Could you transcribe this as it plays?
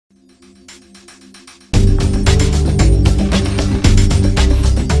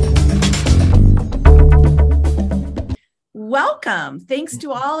Welcome. Thanks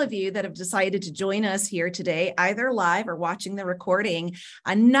to all of you that have decided to join us here today, either live or watching the recording.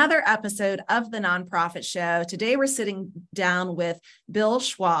 Another episode of the Nonprofit Show. Today, we're sitting down with Bill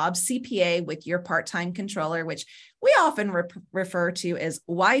Schwab, CPA with Your Part-Time Controller, which we often refer to as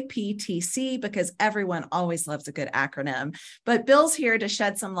YPTC because everyone always loves a good acronym. But Bill's here to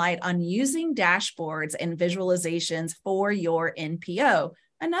shed some light on using dashboards and visualizations for your NPO.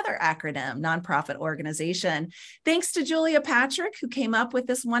 Another acronym, nonprofit organization. Thanks to Julia Patrick, who came up with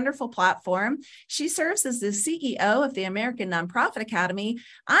this wonderful platform. She serves as the CEO of the American Nonprofit Academy.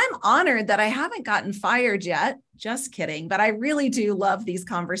 I'm honored that I haven't gotten fired yet. Just kidding. But I really do love these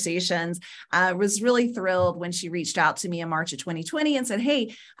conversations. I was really thrilled when she reached out to me in March of 2020 and said,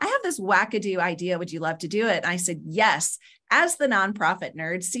 hey, I have this wackadoo idea. Would you love to do it? And I said, yes. As the nonprofit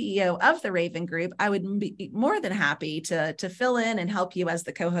nerd, CEO of the Raven Group, I would be more than happy to fill in and help you as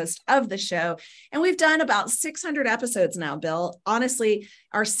the co-host of the show. And we've done about 600 episodes now, Bill. Honestly,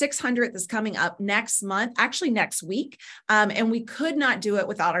 our 600th is coming up next month, actually next week. And we could not do it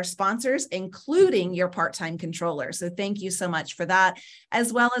without our sponsors, including Your Part-Time Controller. So thank you so much for that,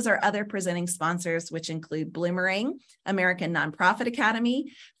 as well as our other presenting sponsors, which include Bloomerang, American Nonprofit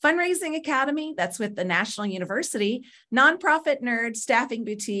Academy, Fundraising Academy, that's with the National University, Nonprofit Nerd, Staffing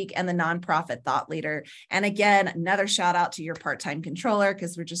Boutique, and the Nonprofit Thought Leader. And again, another shout out to Your Part-Time Controller,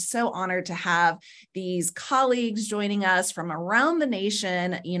 because we're just so honored to have these colleagues joining us from around the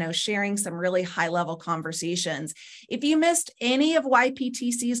nation, sharing some really high-level conversations. If you missed any of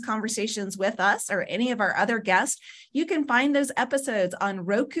YPTC's conversations with us or any of our other guests, you can find those episodes on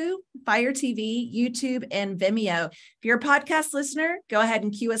Roku, Fire TV, YouTube, and Vimeo. If you're a podcast listener, go ahead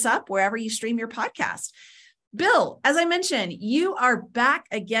and queue us up wherever you stream your podcast. Bill, as I mentioned, you are back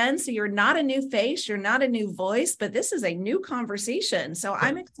again. So you're not a new face, you're not a new voice, but this is a new conversation. So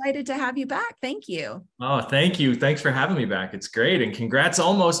I'm excited to have you back. Thank you. Oh, thank you. Thanks for having me back. It's great. And congrats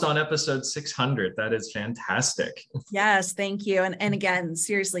almost on episode 600. That is fantastic. Yes, thank you. And again,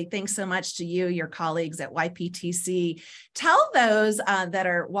 seriously, thanks so much to you, your colleagues at YPTC. Tell those that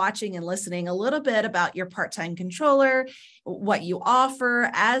are watching and listening a little bit about Your Part-Time Controller, what you offer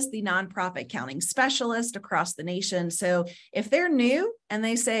as the nonprofit accounting specialist across the nation. So if they're new and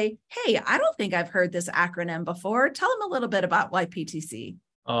they say, hey, I don't think I've heard this acronym before, tell them a little bit about YPTC.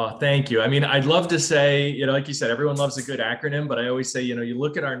 Oh, thank you. I mean, I'd love to say, like you said, everyone loves a good acronym, but I always say, you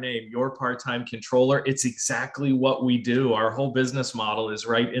look at our name, Your Part-Time Controller, it's exactly what we do. Our whole business model is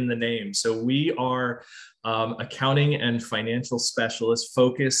right in the name. So we are accounting and financial specialists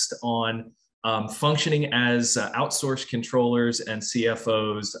focused on functioning as outsourced controllers and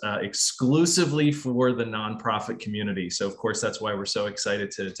CFOs exclusively for the nonprofit community. So of course, that's why we're so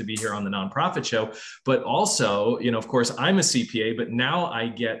excited to be here on the Nonprofit Show. But also, of course, I'm a CPA, but now I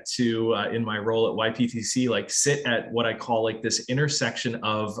get to, in my role at YPTC, sit at what I call this intersection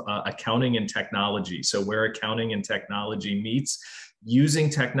of accounting and technology. So where accounting and technology meets, using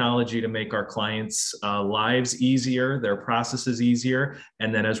technology to make our clients' lives easier, their processes easier.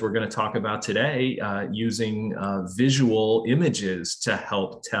 And then as we're going to talk about today, using visual images to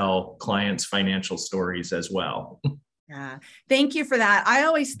help tell clients' financial stories as well. Yeah, thank you for that. I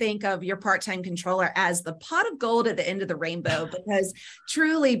always think of Your Part-Time Controller as the pot of gold at the end of the rainbow, because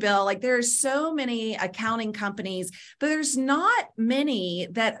truly, Bill, there's so many accounting companies, but there's not many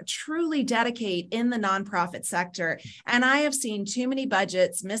that truly dedicate in the nonprofit sector. And I have seen too many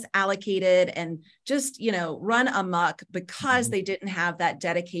budgets misallocated and just, run amok because they didn't have that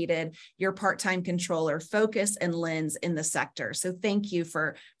dedicated Your Part-Time Controller focus and lens in the sector. So thank you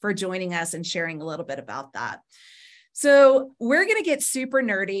for joining us and sharing a little bit about that. So we're going to get super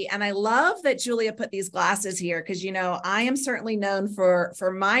nerdy. And I love that Julia put these glasses here because, I am certainly known for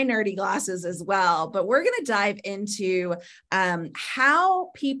my nerdy glasses as well. But we're going to dive into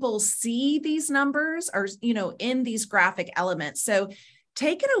how people see these numbers or, in these graphic elements. So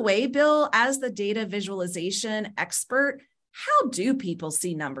take it away, Bill, as the data visualization expert. How do people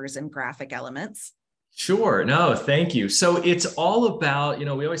see numbers in graphic elements? Sure. No, thank you. So it's all about, we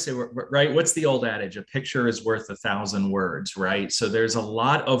always say, right, what's the old adage? A picture is worth 1,000 words, right? So there's a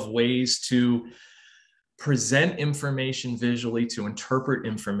lot of ways to present information visually, to interpret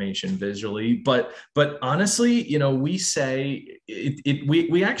information visually. But honestly, we say,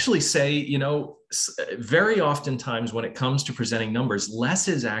 we actually say, very oftentimes when it comes to presenting numbers, less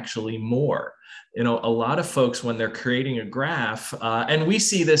is actually more. A lot of folks, when they're creating a graph, and we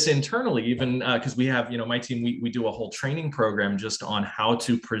see this internally, even because we have, my team, we do a whole training program just on how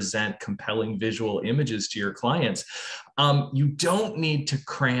to present compelling visual images to your clients. You don't need to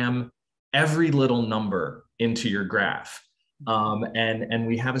cram every little number into your graph. And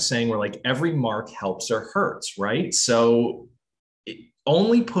we have a saying where like every mark helps or hurts, right? So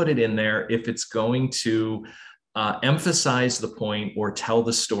only put it in there if it's going to emphasize the point or tell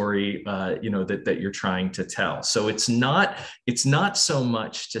the story, that you're trying to tell. So it's not so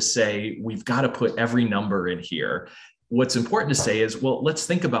much to say we've got to put every number in here. What's important to say is, well, let's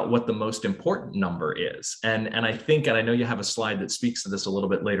think about what the most important number is. And I think, and I know you have a slide that speaks to this a little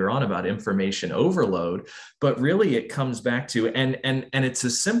bit later on about information overload, but really it comes back to, and it's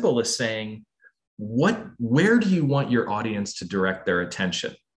as simple as saying, where do you want your audience to direct their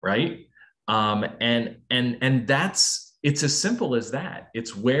attention, right? And it's as simple as that.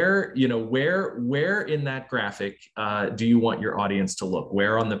 It's where in that graphic do you want your audience to look?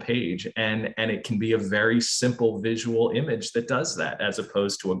 Where on the page? And it can be a very simple visual image that does that, as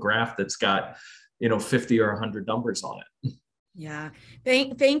opposed to a graph that's got 50 or 100 numbers on it. Yeah.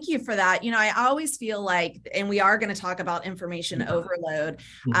 Thank you for that. I always feel like, and we are going to talk about information overload.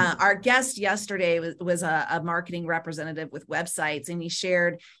 Our guest yesterday was a marketing representative with websites, and he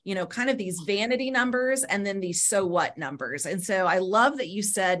shared, kind of these vanity numbers and then these so what numbers. And so I love that you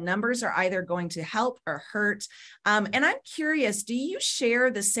said numbers are either going to help or hurt. And I'm curious, do you share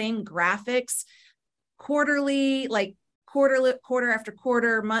the same graphics quarterly, like quarter after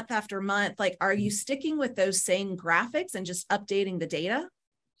quarter, month after month? Like, are you sticking with those same graphics and just updating the data?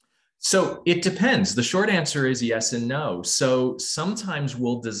 So it depends. The short answer is yes and no. So sometimes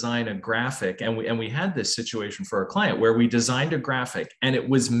we'll design a graphic, and we had this situation for a client where we designed a graphic and it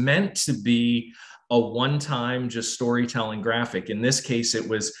was meant to be a one-time just storytelling graphic. In this case, it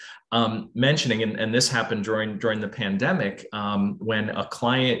was mentioning, and this happened during the pandemic, when a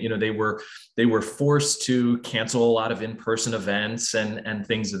client, they were forced to cancel a lot of in-person events and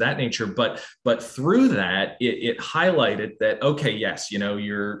things of that nature. But through that, it highlighted that, okay, yes,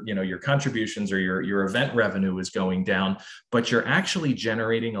 your contributions or your event revenue is going down, but you're actually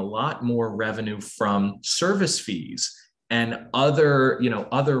generating a lot more revenue from service fees and other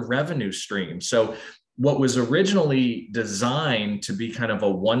revenue streams. So what was originally designed to be kind of a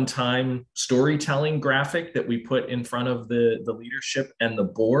one-time storytelling graphic that we put in front of the leadership and the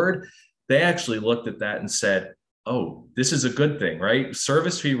board, they actually looked at that and said, oh, this is a good thing, right?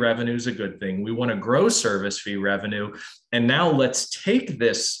 Service fee revenue is a good thing. We want to grow service fee revenue. And now let's take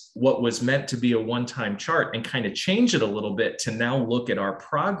this, what was meant to be a one-time chart, and kind of change it a little bit to now look at our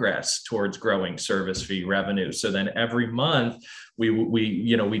progress towards growing service fee revenue. So then every month we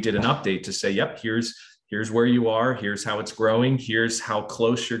did an update to say, yep, here's where you are, here's how it's growing, here's how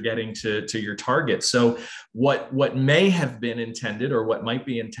close you're getting to your target. So what may have been intended, or what might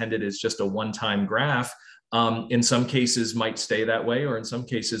be intended, is just a one-time graph. In some cases might stay that way, or in some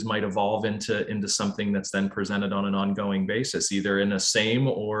cases might evolve into something that's then presented on an ongoing basis, either in a same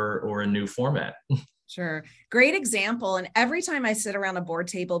or a new format. Sure. Great example. And every time I sit around a board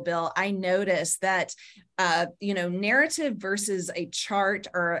table, Bill, I notice that, narrative versus a chart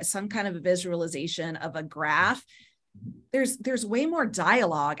or some kind of a visualization of a graph, there's way more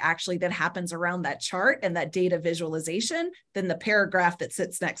dialogue actually that happens around that chart and that data visualization than the paragraph that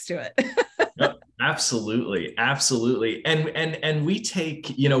sits next to it. Yep, absolutely. And we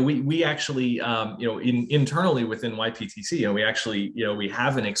take, we actually, internally within YPTC, we actually, we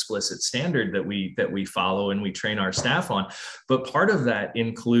have an explicit standard that we follow and we train our staff on. But part of that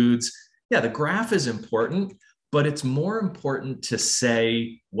includes, the graph is important, but it's more important to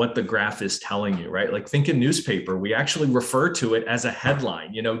say what the graph is telling you, right? Like, think in newspaper, we actually refer to it as a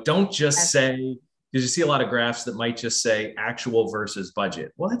headline. Don't just say, because you see a lot of graphs that might just say actual versus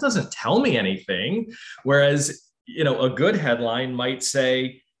budget. Well, that doesn't tell me anything. Whereas, a good headline might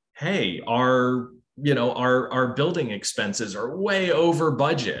say, hey, our building expenses are way over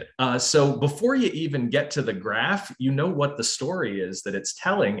budget. So before you even get to the graph, what the story is that it's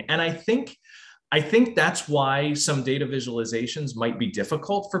telling. And I think that's why some data visualizations might be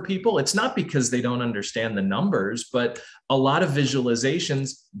difficult for people. It's not because they don't understand the numbers, but a lot of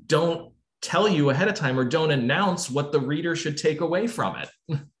visualizations don't tell you ahead of time or don't announce what the reader should take away from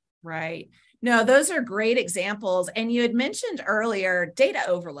it. Right. No, those are great examples. And you had mentioned earlier data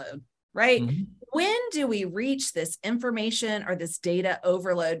overload, right? Mm-hmm. When do we reach this information or this data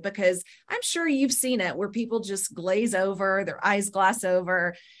overload? Because I'm sure you've seen it where people just glaze over, their eyes glass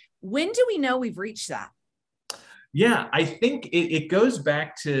over. When do we know we've reached that? Yeah, I think it goes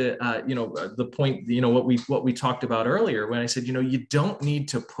back to the point, what we talked about earlier when I said, you don't need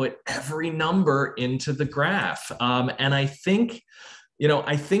to put every number into the graph. And I think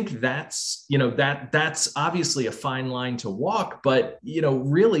that's that's obviously a fine line to walk, but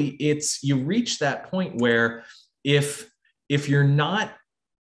really you reach that point where if you're not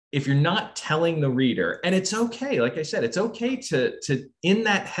if you're not telling the reader, and it's okay, like I said, it's okay to in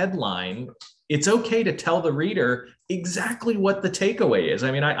that headline, it's okay to tell the reader exactly what the takeaway is.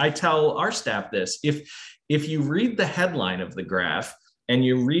 I mean, I tell our staff this: if you read the headline of the graph and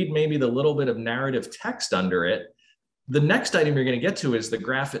you read maybe the little bit of narrative text under it, the next item you're going to get to is the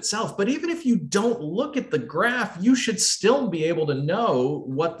graph itself. But even if you don't look at the graph, you should still be able to know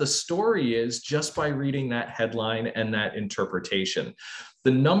what the story is just by reading that headline and that interpretation.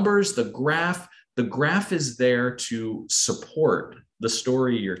 The numbers, the graph is there to support the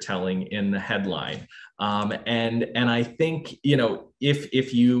story you're telling in the headline. And I think,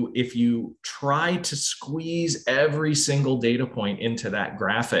 if you try to squeeze every single data point into that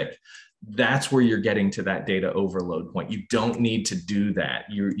graphic, that's where you're getting to that data overload point. You don't need to do that.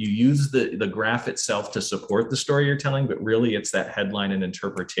 You use the graph itself to support the story you're telling, but really it's that headline and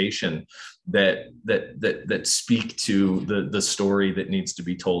interpretation that speak to the story that needs to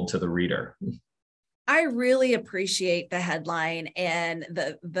be told to the reader. I really appreciate the headline and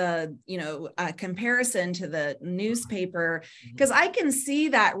the comparison to the newspaper, because I can see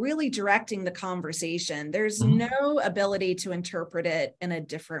that really directing the conversation. There's no ability to interpret it in a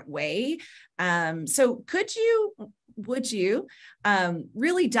different way. So would you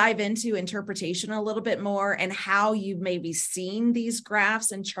really dive into interpretation a little bit more and how you've maybe seen these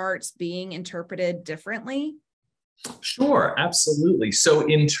graphs and charts being interpreted differently? Sure, absolutely. So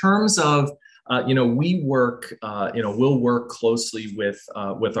in terms of we work, we'll work closely with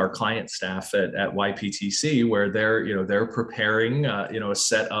our client staff at YPTC, where they're preparing, a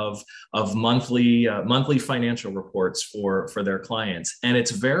set of monthly financial reports for their clients. And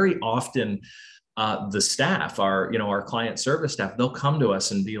it's very often the staff, our client service staff, they'll come to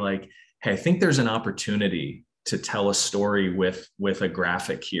us and be like, hey, I think there's an opportunity to tell a story with a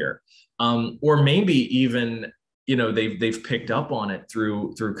graphic here. Or maybe even, they've picked up on it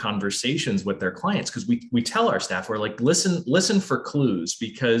through conversations with their clients, because we tell our staff, we're like, listen for clues,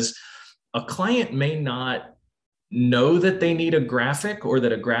 because a client may not know that they need a graphic or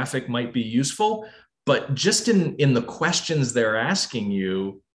that a graphic might be useful, but just in the questions they're asking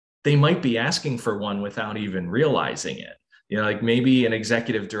you, they might be asking for one without even realizing it. Like maybe an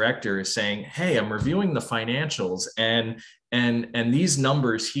executive director is saying, hey, I'm reviewing the financials and these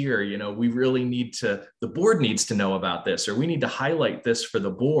numbers here, we really the board needs to know about this, or we need to highlight this for the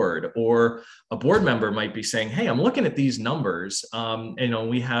board. Or a board member might be saying, hey, I'm looking at these numbers.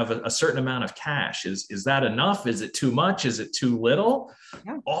 We have a certain amount of cash. Is that enough? Is it too much? Is it too little?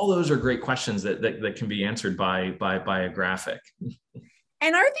 Yeah. All those are great questions that can be answered by a graphic.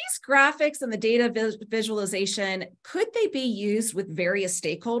 And are these graphics and the data visualization, could they be used with various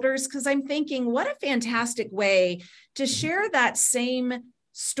stakeholders? Because I'm thinking, what a fantastic way to share that same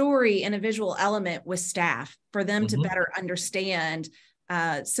story in a visual element with staff for them to better understand.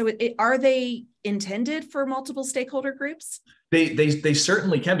 Are they intended for multiple stakeholder groups? They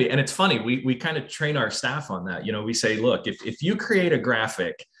certainly can be. And it's funny, we kind of train our staff on that. We say, look, if you create a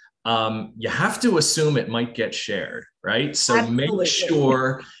graphic, you have to assume it might get shared, right? So Absolutely. Make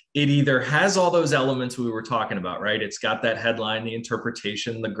sure it either has all those elements we were talking about, right? It's got that headline, the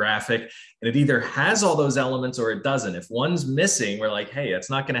interpretation, the graphic, and it either has all those elements or it doesn't. If one's missing, we're like, hey, it's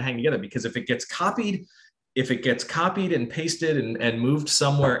not going to hang together, because if it gets copied and pasted and moved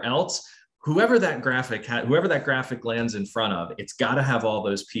somewhere else, whoever that graphic lands in front of, it's got to have all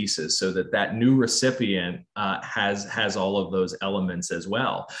those pieces so that new recipient has all of those elements as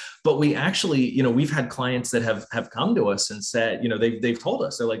well. But we actually, we've had clients that have come to us and said, they've told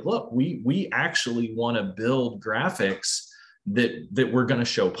us, they're like, look, we actually want to build graphics that we're going to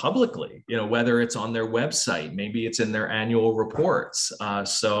show publicly, whether it's on their website, maybe it's in their annual reports.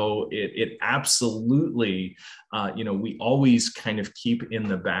 So it absolutely, we always kind of keep in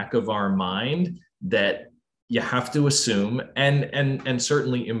the back of our mind that you have to assume and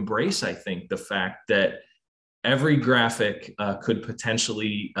certainly embrace, I think, the fact that every graphic could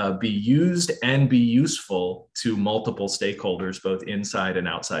potentially be used and be useful to multiple stakeholders, both inside and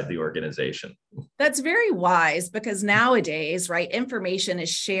outside the organization. That's very wise, because nowadays, right, information is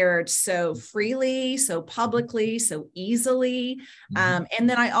shared so freely, so publicly, so easily. And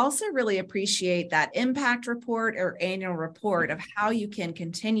then I also really appreciate that impact report or annual report of how you can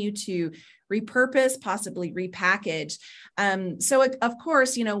continue to repurpose, possibly repackage. So of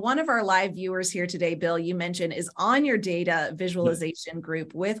course, one of our live viewers here today, Bill, you mentioned, is on your data visualization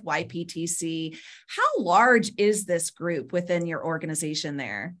group with YPTC. How large is this group within your organization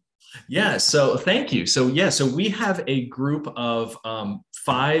there? Yeah, so thank you. So yeah, so we have a group of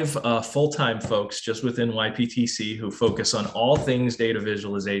five full-time folks just within YPTC who focus on all things data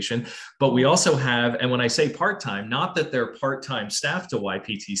visualization. But we also have, and when I say part-time, not that they're part-time staff to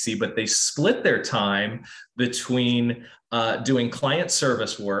YPTC, but they split their time between doing client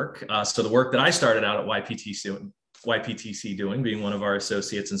service work. So the work that I started out at YPTC doing, being one of our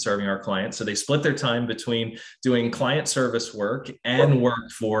associates and serving our clients. So they split their time between doing client service work and work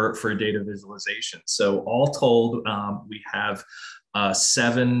for data visualization. So all told, we have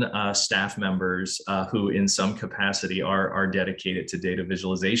seven staff members who in some capacity are dedicated to data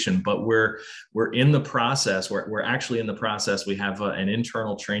visualization, but we're in the process, we're actually in the process, we have an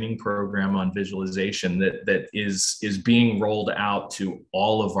internal training program on visualization that is being rolled out to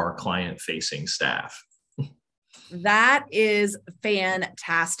all of our client facing staff. That is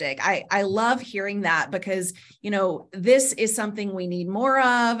fantastic. I love hearing that because, this is something we need more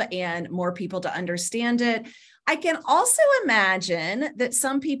of and more people to understand it. I can also imagine that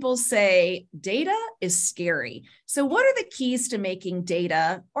some people say data is scary. So what are the keys to making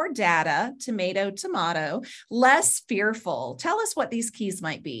data or data, tomato, less fearful? Tell us what these keys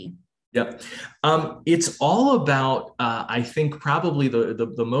might be. Yep. It's all about, I think probably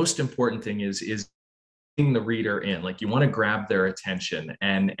the most important thing is the reader in. Like, you want to grab their attention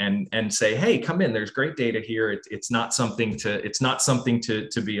and say, hey, come in, there's great data here. It's not something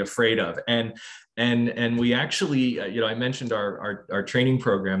to be afraid of. And we actually, I mentioned our training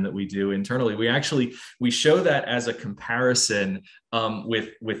program that we do internally. We show that as a comparison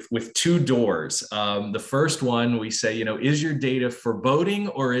with two doors. The first one, we say, is your data foreboding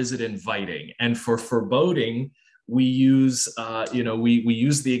or is it inviting? And for foreboding, we use, we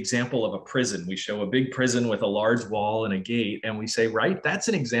use the example of a prison. We show a big prison with a large wall and a gate, and we say, right, that's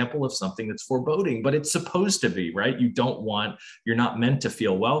an example of something that's foreboding, but it's supposed to be, right? You're not meant to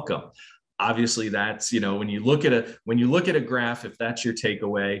feel welcome. Obviously, that's, when you look at a graph, if that's your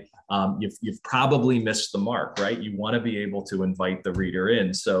takeaway, you've probably missed the mark, right? You want to be able to invite the reader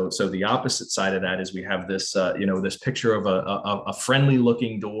in. So the opposite side of that is we have this, this picture of a friendly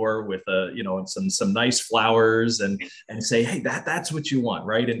looking door with some nice flowers and say, hey, that's what you want,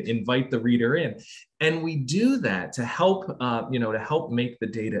 right? And invite the reader in. And we do that to help, to help make the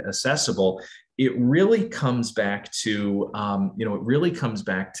data accessible. It really comes back to,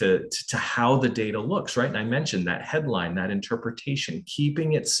 to how the data looks, right? And I mentioned that headline, that interpretation,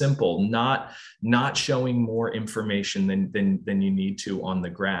 keeping it simple, not showing more information than you need to on the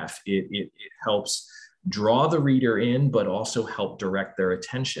graph. It helps draw the reader in, but also help direct their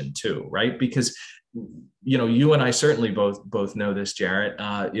attention too, right? Because you and I certainly both know this, Jarrett.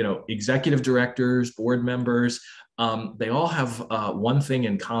 Executive directors, board members, they all have one thing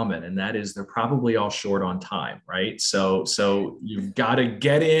in common, and that is they're probably all short on time, right? So you've got to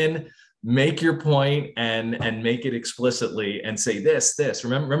get in, make your point, and make it explicitly, and say this.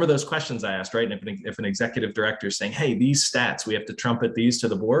 Remember those questions I asked, right? And if an executive director is saying, "Hey, these stats, we have to trumpet these to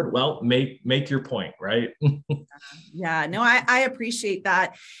the board," well, make your point, right? Yeah, no, I appreciate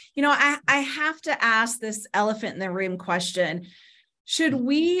that. I have to ask this elephant in the room question. Should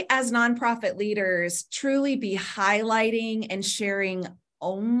we as nonprofit leaders truly be highlighting and sharing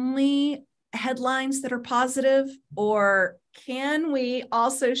only headlines that are positive, or can we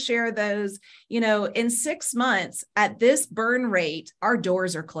also share those, in 6 months at this burn rate, our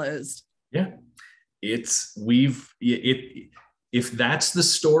doors are closed? Yeah, if that's the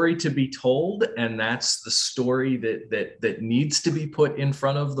story to be told, and that's the story that needs to be put in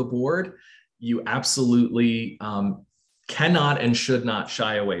front of the board, you absolutely cannot and should not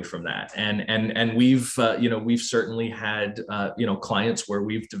shy away from that. And we've certainly had clients where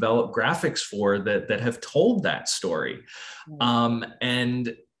we've developed graphics for that have told that story.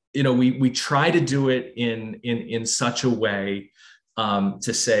 And we try to do it in such a way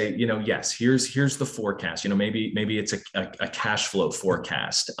to say, yes, here's the forecast. Maybe it's a cash flow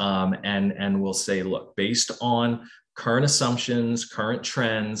forecast, and we'll say, look, based on current assumptions, current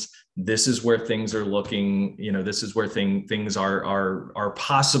trends, this is where things are looking, this is where things are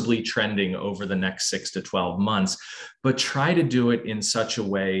possibly trending over the next 6 to 12 months, but try to do it in such a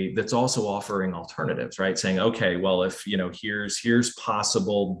way that's also offering alternatives, right? Saying, okay, well, if, here's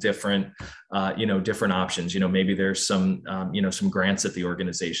possible different options, maybe there's some grants that the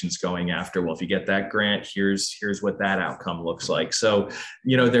organization's going after. Well, if you get that grant, here's what that outcome looks like. So,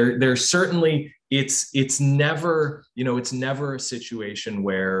 there's certainly, it's never a situation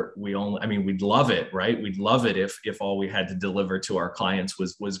where we'd love it, right? We'd love it if all we had to deliver to our clients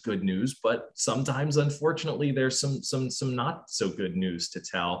was good news, but sometimes, unfortunately, there's some not so good news to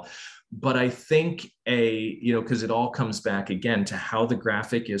tell. But I think because it all comes back again to how the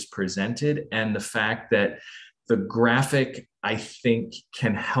graphic is presented, and the fact that the graphic, I think,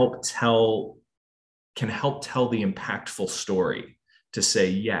 can help tell the impactful story, to say,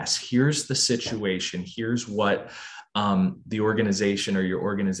 yes, here's the situation, here's what the organization or your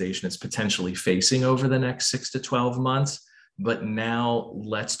organization is potentially facing over the next 6 to 12 months. But now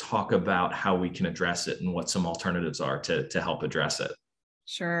let's talk about how we can address it and what some alternatives are to help address it.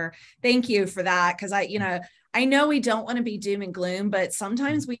 Sure. Thank you for that. Because I know we don't want to be doom and gloom, but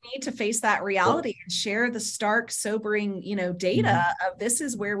sometimes we need to face that reality and share the stark, sobering, data of this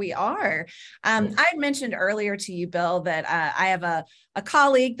is where we are. I had mentioned earlier to you, Bill, that I have a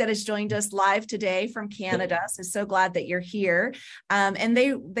colleague that has joined us live today from Canada. So glad that you're here. And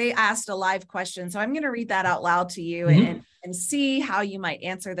they asked a live question. So I'm going to read that out loud to you and see how you might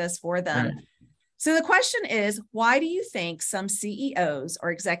answer this for them. Right. So the question is, why do you think some CEOs or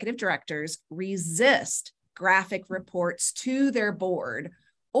executive directors resist graphic reports to their board,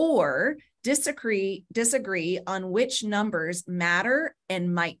 or disagree on which numbers matter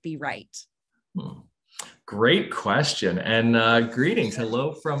and might be right? Great question. And greetings.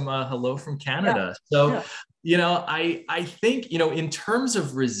 Hello from Canada. So, I think, in terms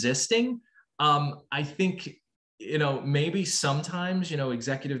of resisting, I think, maybe sometimes,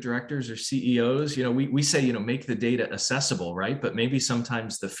 executive directors or CEOs, we say, make the data accessible, right? But maybe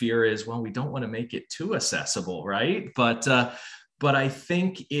sometimes the fear is, well, we don't want to make it too accessible, right? But I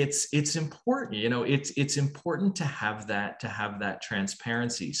think it's important, it's important to have that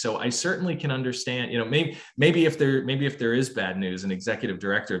transparency. So I certainly can understand, maybe if there is bad news, an executive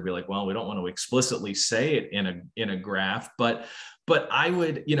director would be like, well, we don't want to explicitly say it in a graph, but I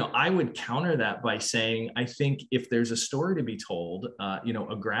would counter that by saying, I think if there's a story to be told,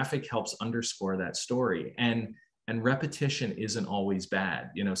 a graphic helps underscore that story. And repetition isn't always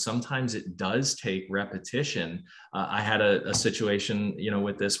bad. Sometimes it does take repetition. I had a situation,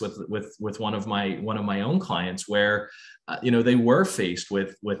 with this, with one of my own clients where, they were faced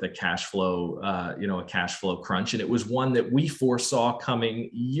with a cash flow, a cash flow crunch. And it was one that we foresaw coming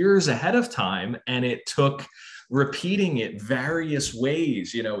years ahead of time. And it took repeating it various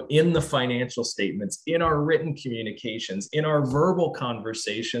ways, in the financial statements, in our written communications, in our verbal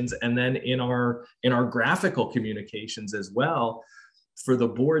conversations, and then in our graphical communications as well, for the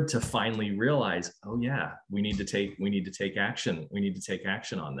board to finally realize, oh yeah, we need to take action. We need to take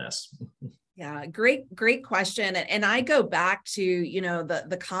action on this. Yeah, great question. And I go back to,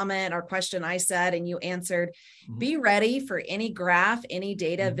 the comment or question I said, and you answered, be ready for any graph, any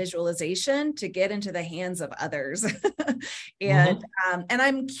data visualization to get into the hands of others. And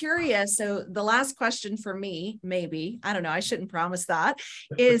I'm curious. So the last question for me, maybe, I don't know, I shouldn't promise that,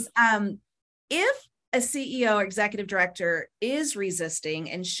 is if a CEO or executive director is resisting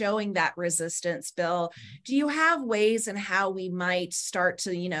and showing that resistance, Bill, do you have ways in how we might start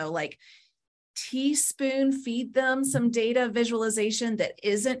to, teaspoon feed them some data visualization that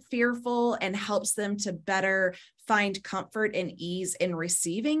isn't fearful and helps them to better find comfort and ease in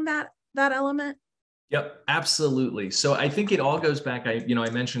receiving that element? Yep, absolutely. So I think it all goes back. I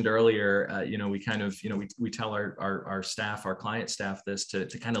mentioned earlier, we kind of, we tell our staff, our client staff, this to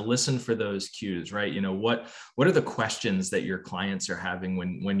kind of listen for those cues, right? What are the questions that your clients are having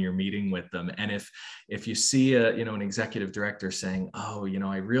when you're meeting with them? And if you see an executive director saying, oh,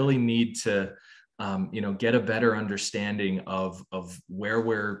 I really need to, get a better understanding of where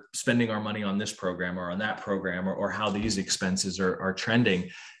we're spending our money on this program or on that program, or how these expenses are trending.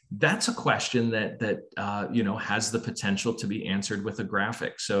 That's a question that has the potential to be answered with a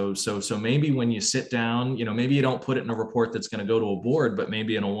graphic. So maybe when you sit down, maybe you don't put it in a report that's going to go to a board, but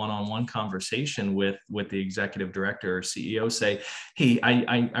maybe in a one-on-one conversation with the executive director or CEO, say, hey,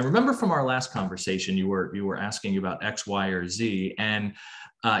 I remember from our last conversation you were asking about X, Y, or Z, and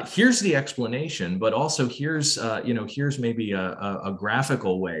here's the explanation, but also here's maybe a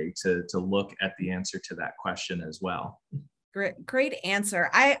graphical way to look at the answer to that question as well. Great answer.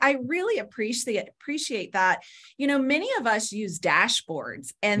 I really appreciate that. Many of us use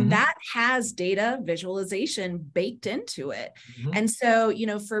dashboards, and that has data visualization baked into it. And so,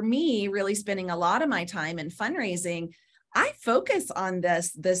 for me, really spending a lot of my time in fundraising, I focus on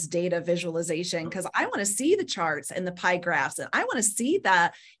this data visualization because I want to see the charts and the pie graphs, and I want to see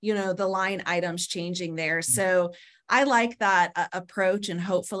that, the line items changing there. So I like that approach, and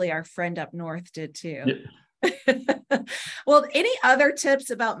hopefully our friend up north did too. Yeah. Well, any other tips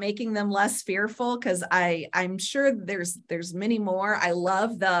about making them less fearful? Because I'm sure there's many more. I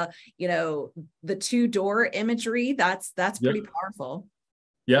love the 2-door imagery. That's pretty powerful.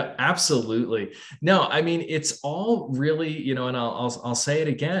 Yeah, absolutely. No, I mean, it's all really, and I'll say it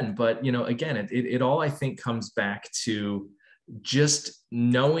again, but again, it all I think comes back to just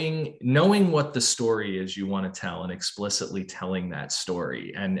knowing what the story is you want to tell and explicitly telling that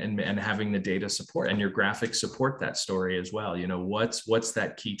story, and having the data support and your graphics support that story as well. What's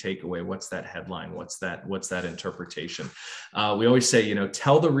that key takeaway? What's that headline? What's that interpretation? We always say,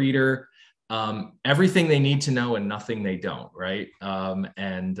 tell the reader everything they need to know and nothing they don't, right?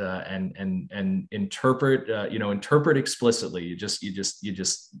 And interpret, interpret explicitly. You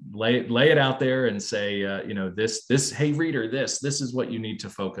just lay it out there and say, this, hey reader, this is what you need to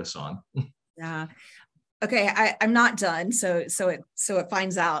focus on. Yeah. Okay, I'm not done. So it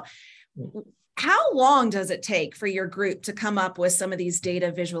finds out. How long does it take for your group to come up with some of these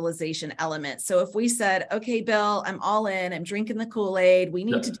data visualization elements? So if we said, okay, Bill, I'm all in, I'm drinking the Kool-Aid, we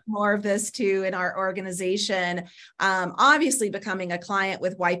need to do more of this too in our organization. Obviously becoming a client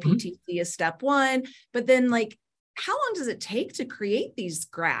with YPTC is step one, but then how long does it take to create these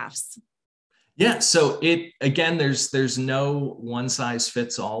graphs? Yeah, so again, there's no one size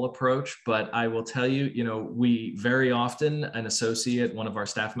fits all approach, but I will tell you, we very often, an associate, one of our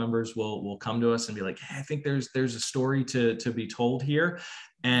staff members will come to us and be like, hey, I think there's a story to be told here.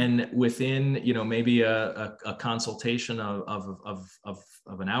 And within, maybe a consultation of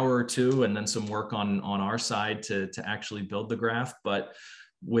an hour or two, and then some work on our side to actually build the graph. But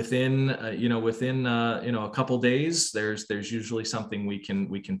within a couple days, there's usually something we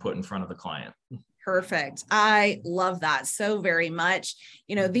can put in front of the client. Perfect. I love that so very much.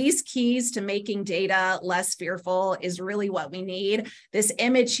 These keys to making data less fearful is really what we need. This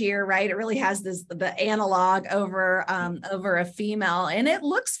image here, right? It really has the analog over a female, and it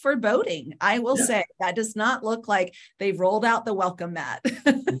looks foreboding. I will say that does not look like they've rolled out the welcome mat.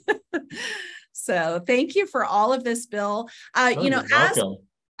 So thank you for all of this, Bill.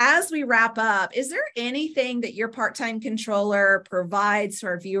 As we wrap up, is there anything that your part-time controller provides to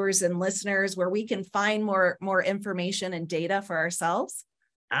our viewers and listeners where we can find more information and data for ourselves?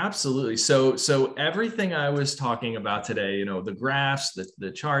 Absolutely. So everything I was talking about today, the graphs,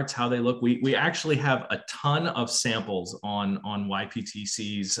 the charts, how they look, we actually have a ton of samples on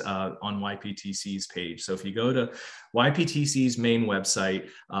YPTC's page. So if you go to YPTC's main website,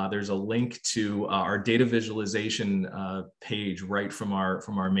 there's a link to our data visualization page right from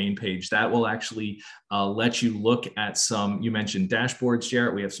our main page. That will actually let you look at some. You mentioned dashboards,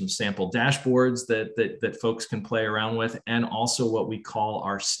 Jarrett. We have some sample dashboards that folks can play around with, and also what we call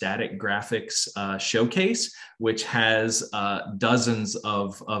our static graphics showcase, which has dozens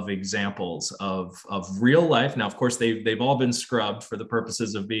of examples of real life. Now, of course, they've all been scrubbed for the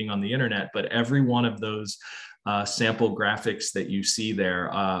purposes of being on the internet, but every one of those sample graphics that you see there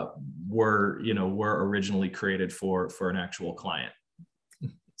were originally created for an actual client.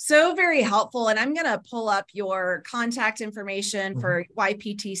 So very helpful. And I'm going to pull up your contact information for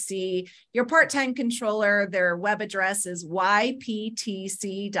YPTC, your part-time controller. Their web address is yptc.com.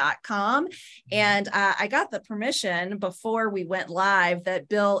 And I got the permission before we went live that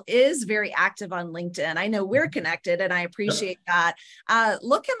Bill is very active on LinkedIn. I know we're connected and I appreciate that.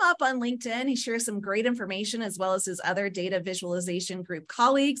 Look him up on LinkedIn. He shares some great information as well as his other data visualization group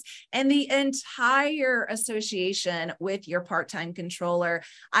colleagues and the entire association with your part-time controller.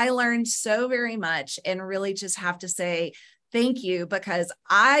 I learned so very much and really just have to say thank you, because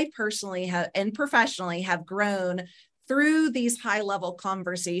I personally have and professionally have grown through these high-level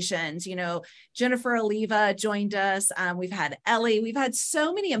conversations. Jennifer Oliva joined us. We've had Ellie. We've had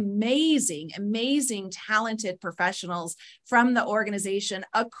so many amazing, talented professionals from the organization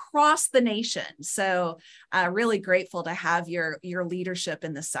across the nation. So really grateful to have your leadership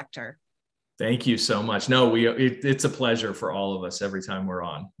in this sector. Thank you so much. No, it's a pleasure for all of us every time we're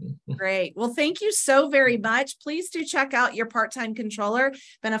on. Great. Well, thank you so very much. Please do check out your part-time controller.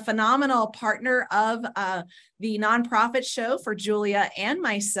 Been a phenomenal partner of the nonprofit show for Julia and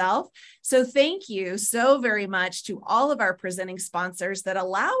myself. So thank you so very much to all of our presenting sponsors that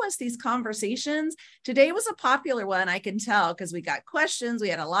allow us these conversations. Today was a popular one, I can tell, because we got questions. We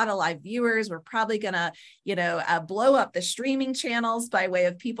had a lot of live viewers. We're probably going to, blow up the streaming channels by way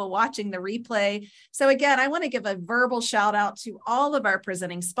of people watching the replay. So again, I want to give a verbal shout out to all of our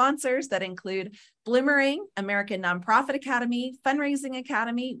presenting sponsors that include Blimmering, American Nonprofit Academy, Fundraising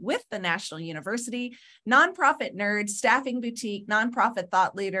Academy with the National University, Nonprofit Nerd, Staffing Boutique, Nonprofit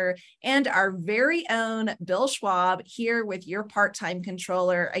Thought Leader, and our very own Bill Schwab here with your part-time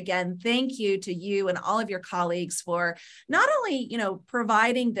controller. Again, thank you to you and all of your colleagues for not only,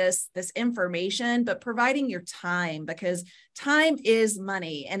 providing this information, but providing your time, because time is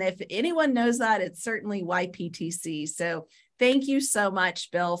money. And if anyone knows that, it's certainly YPTC. So Thank you so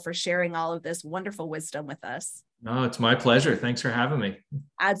much, Bill, for sharing all of this wonderful wisdom with us. No, it's my pleasure. Thanks for having me.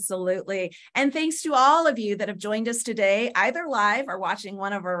 Absolutely. And thanks to all of you that have joined us today, either live or watching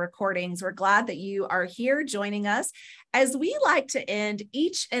one of our recordings. We're glad that you are here joining us. As we like to end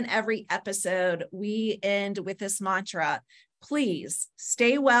each and every episode, we end with this mantra: please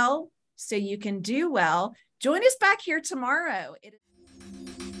stay well so you can do well. Join us back here tomorrow.